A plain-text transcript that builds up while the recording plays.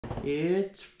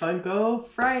It's Funko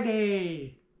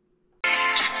Friday!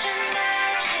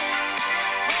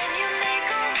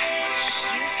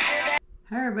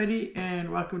 Hi everybody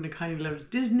and welcome to Connie Loves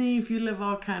Disney. If you love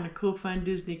all kind of cool fun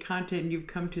Disney content, you've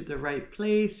come to the right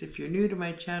place. If you're new to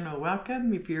my channel,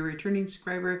 welcome. If you're a returning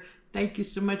subscriber, thank you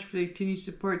so much for the continued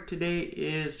support. Today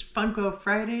is Funko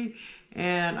Friday,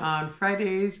 and on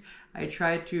Fridays I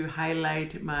try to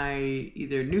highlight my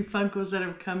either new Funkos that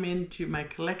have come into my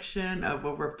collection of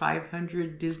over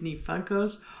 500 Disney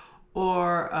Funkos,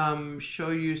 or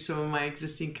show you some of my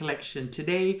existing collection.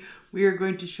 Today we are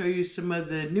going to show you some of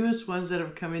the newest ones that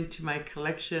have come into my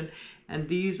collection, and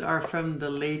these are from the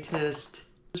latest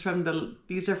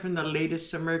these are from the latest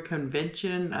summer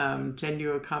convention, San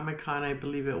Diego Comic-Con, I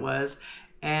believe it was.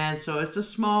 And so it's a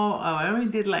small, I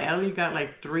only got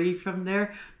like 3 from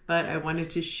there, but I wanted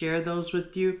to share those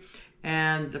with you.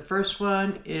 And the first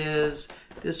one is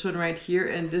this one right here,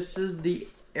 and this is the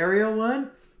Ariel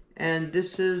one. And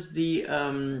this is the,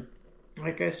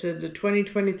 like I said, the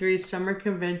 2023 Summer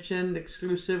Convention, the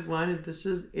exclusive one. This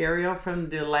is Ariel from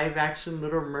the live action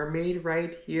Little Mermaid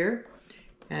right here.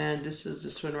 And this is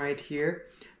this one right here.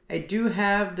 I do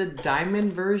have the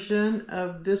diamond version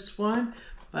of this one,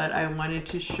 but I wanted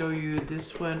to show you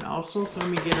this one also. So let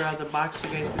me get her out of the box so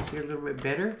you guys can see her a little bit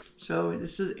better. So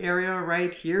this is Ariel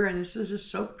right here, and this is just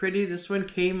so pretty. This one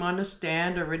came on a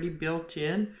stand already built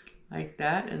in like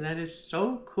that, and that is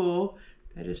so cool.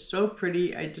 That is so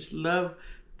pretty. I just love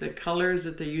the colors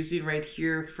that they're using right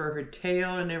here for her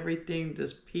tail and everything.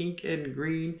 This pink and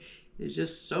green is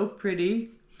just so pretty.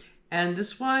 And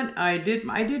this one, I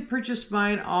did purchase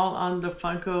mine all on the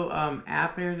Funko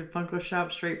app and the Funko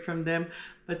shop straight from them.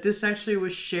 But this actually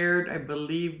was shared, I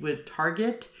believe, with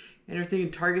Target and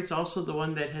everything. Target's also the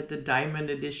one that had the Diamond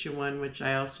Edition one, which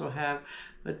I also have.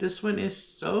 But this one is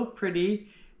so pretty,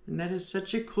 and that is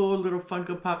such a cool little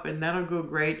Funko Pop, and that'll go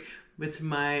great with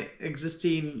my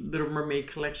existing Little Mermaid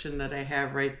collection that I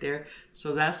have right there.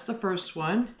 So that's the first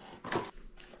one.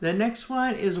 The next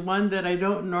one is one that I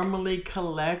don't normally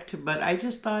collect, but I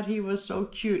just thought he was so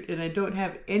cute, and I don't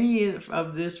have any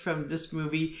of this from this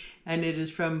movie, and it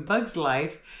is from Bug's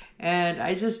Life. And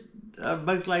I just,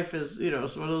 Bug's Life is, you know,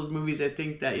 it's one of those movies I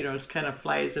think that, you know, it kind of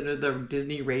flies under the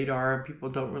Disney radar, and people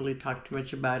don't really talk too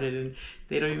much about it, and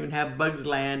they don't even have Bug's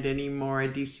Land anymore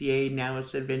at DCA. Now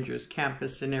it's Adventures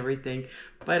Campus and everything.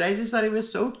 But I just thought he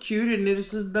was so cute, and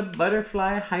this is the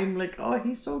butterfly Heimlich. Oh,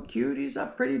 he's so cute. He's a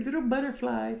pretty little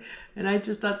butterfly. And I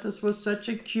just thought this was such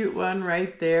a cute one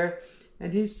right there.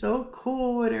 And he's so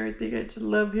cool and everything. I just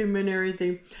love him and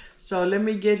everything. So let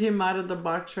me get him out of the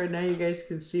box right now. You guys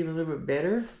can see him a little bit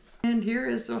better. And here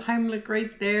is the Heimlich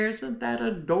right there. Isn't that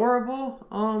adorable?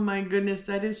 Oh my goodness,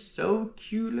 that is so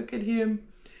cute. Look at him.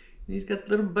 He's got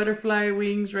little butterfly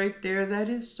wings right there. That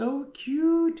is so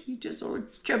cute. He's just so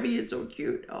chubby and so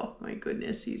cute. Oh my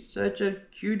goodness, he's such a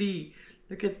cutie.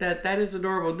 Look at that. That is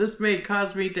adorable. This may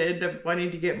cause me to end up wanting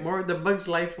to get more of the Bug's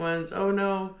Life ones. Oh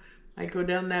no, I go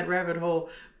down that rabbit hole.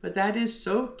 But that is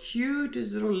so cute.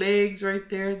 His little legs right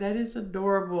there. That is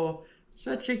adorable.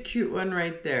 Such a cute one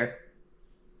right there.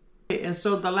 Okay, and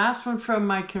so the last one from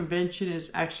my convention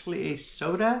is actually a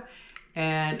soda.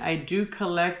 And I do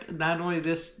collect not only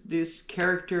this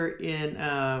character in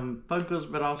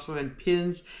Funkos, but also in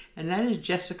pins. And that is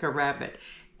Jessica Rabbit.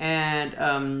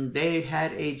 And they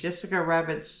had a Jessica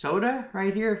Rabbit soda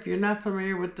right here. If you're not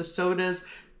familiar with the sodas,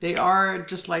 they are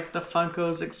just like the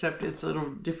Funkos, except it's a little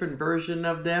different version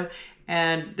of them.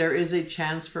 And there is a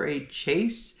chance for a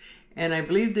chase. And I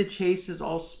believe the chase is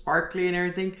all sparkly and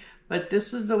everything. But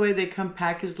this is the way they come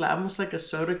packaged, almost like a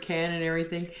soda can and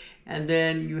everything. And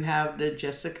then you have the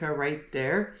Jessica right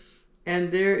there. And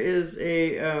there is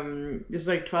a, there's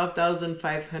like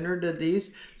 12,500 of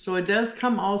these. So it does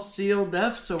come all sealed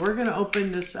up. So we're going to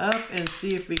open this up and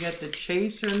see if we get the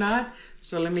chase or not.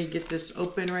 So let me get this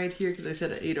open right here, because I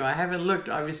said, you know, I haven't looked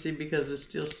obviously because it's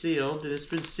still sealed and it's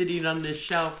been sitting on this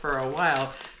shelf for a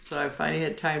while. So I finally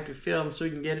had time to film so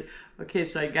we can get it. Okay,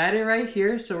 so I got it right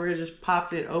here. So we're gonna just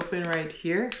pop it open right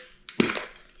here.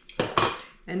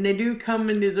 And they do come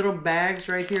in these little bags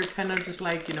right here, kind of just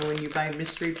like, you know, when you buy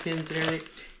mystery pins and everything.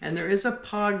 And there is a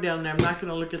pog down there. I'm not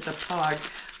gonna look at the pog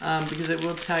because it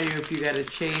will tell you if you got a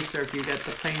chase or if you got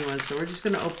the plain one. So we're just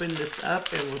gonna open this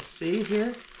up and we'll see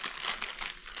here.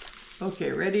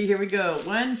 Okay, ready? Here we go.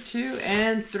 1, 2,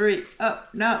 and 3. Oh,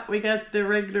 no, we got the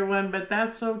regular one, but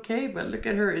that's okay. But look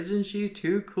at her. Isn't she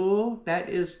too cool? That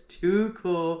is too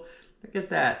cool. Look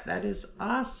at that. That is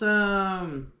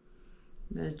awesome.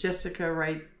 There's Jessica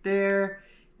right there.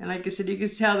 And like I said, you can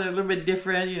tell they're a little bit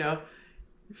different, you know,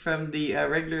 from the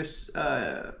regular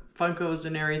Funkos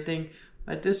and everything.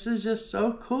 But this is just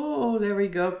so cool. There we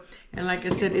go. And like I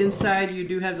said, inside you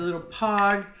do have the little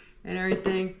pog and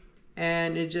everything.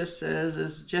 And it just says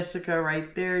it's Jessica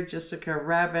right there, Jessica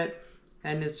Rabbit.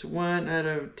 And it's 1 out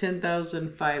of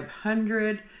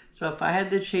 10,500. So if I had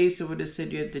the chase, it would have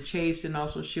said you had the chase, and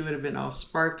also she would have been all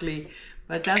sparkly.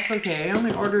 But that's okay. I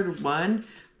only ordered one,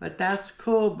 but that's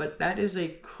cool. But that is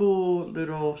a cool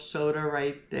little soda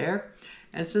right there.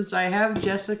 And since I have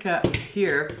Jessica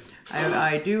here,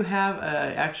 I do have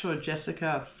an actual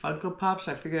Jessica Funko Pop,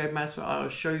 so I figured I might as well I'll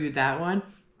show you that one.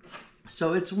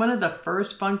 So it's one of the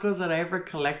first Funkos that I ever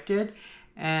collected,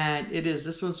 and it is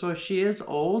this one. So she is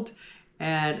old.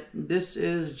 And this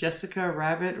is Jessica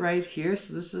Rabbit right here.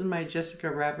 So this is my Jessica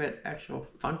Rabbit actual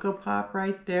Funko Pop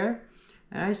right there.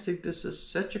 And I just think this is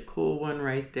such a cool one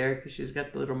right there because she's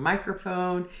got the little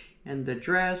microphone and the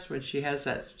dress when she has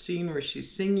that scene where she's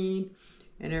singing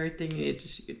and everything. You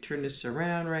turn this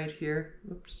around right here.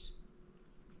 Oops.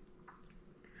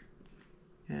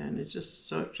 And it's just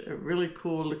such a really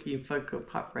cool looking Funko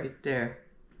Pop right there.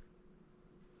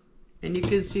 And you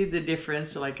can see the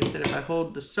difference. So like I said, if I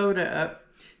hold the soda up,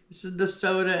 this is the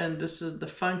soda and this is the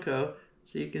Funko.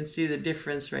 So you can see the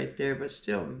difference right there, but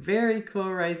still very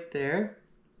cool right there.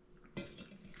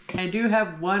 I do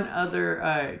have one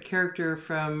other character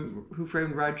from Who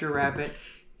Framed Roger Rabbit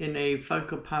in a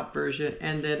Funko Pop version.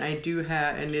 And then I do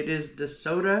have, and it is the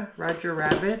soda Roger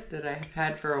Rabbit that I have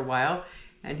had for a while.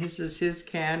 And this is his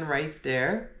can right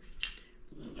there.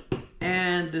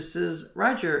 And this is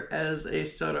Roger as a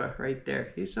soda right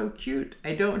there. He's so cute.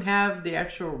 I don't have the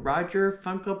actual Roger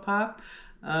Funko Pop.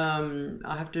 I'll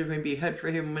have to maybe hunt for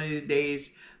him one of these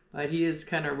days. But he is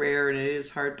kind of rare and it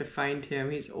is hard to find him.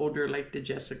 He's older like the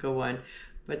Jessica one.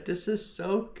 But this is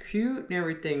so cute and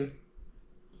everything.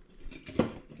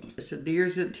 So here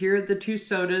are the two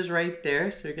sodas right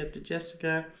there. So we got the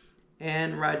Jessica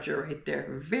and Roger right there.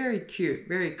 Very cute.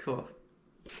 Very cool.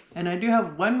 And I do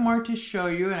have one more to show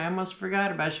you, and I almost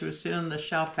forgot about it. She was sitting on the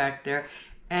shelf back there.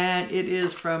 And it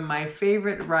is from my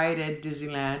favorite ride at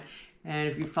Disneyland. And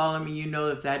if you follow me, you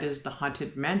know that is the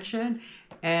Haunted Mansion.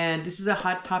 And this is a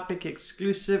Hot Topic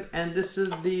exclusive. And this is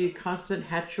the Constant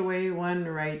Hatchaway one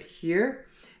right here.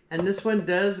 And this one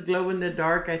does glow in the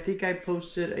dark. I think I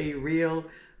posted a reel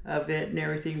of it and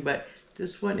everything. But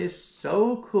this one is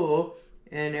so cool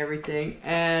and everything.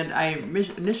 And I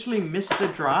initially missed the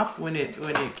drop when it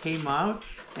came out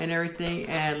and everything.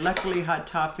 And luckily Hot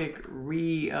Topic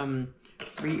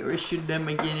reissued them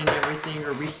again and everything,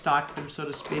 or restocked them, so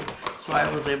to speak. So I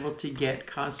was able to get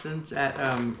Constants at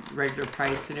regular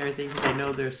price and everything, because I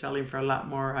know they're selling for a lot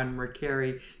more on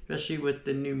Mercari, especially with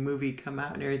the new movie come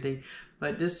out and everything.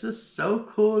 But this is so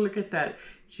cool. Look at that.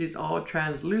 She's all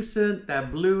translucent,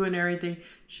 that blue and everything.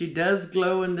 She does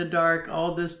glow in the dark.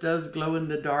 All this does glow in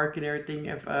the dark and everything.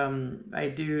 If I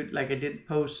did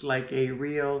post like a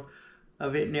reel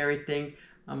of it and everything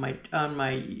on my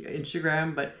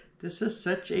Instagram. But this is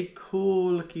such a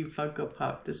cool looking Funko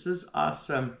Pop. This is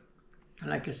awesome. And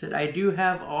like I said, I do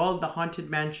have all the Haunted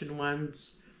Mansion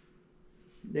ones.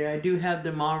 There, I do have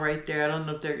them all right there. I don't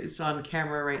know if it's on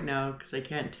camera right now because I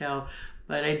can't tell.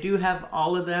 But I do have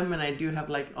all of them, and I do have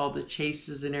like all the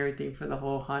chases and everything for the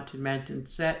whole Haunted Mansion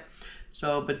set.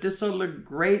 So, but this will look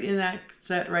great in that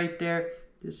set right there.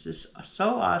 This is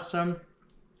so awesome.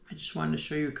 I just wanted to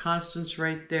show you Constance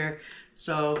right there.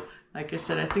 So, like I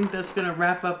said, I think that's going to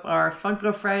wrap up our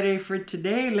Funko Friday for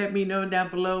today. Let me know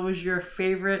down below what was your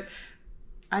favorite.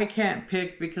 I can't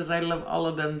pick because I love all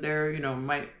of them. They're, you know,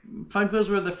 my Funkos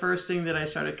were the first thing that I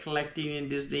started collecting in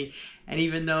Disney. And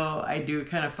even though I do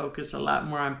kind of focus a lot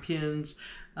more on pins,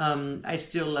 I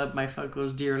still love my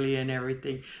Funkos dearly and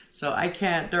everything. So I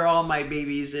can't, they're all my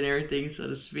babies and everything, so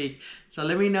to speak. So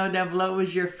let me know down below what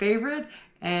was your favorite.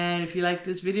 And if you like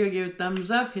this video, give it a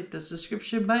thumbs up, hit the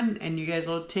subscription button, and you guys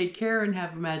will take care and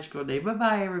have a magical day.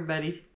 Bye-bye, everybody.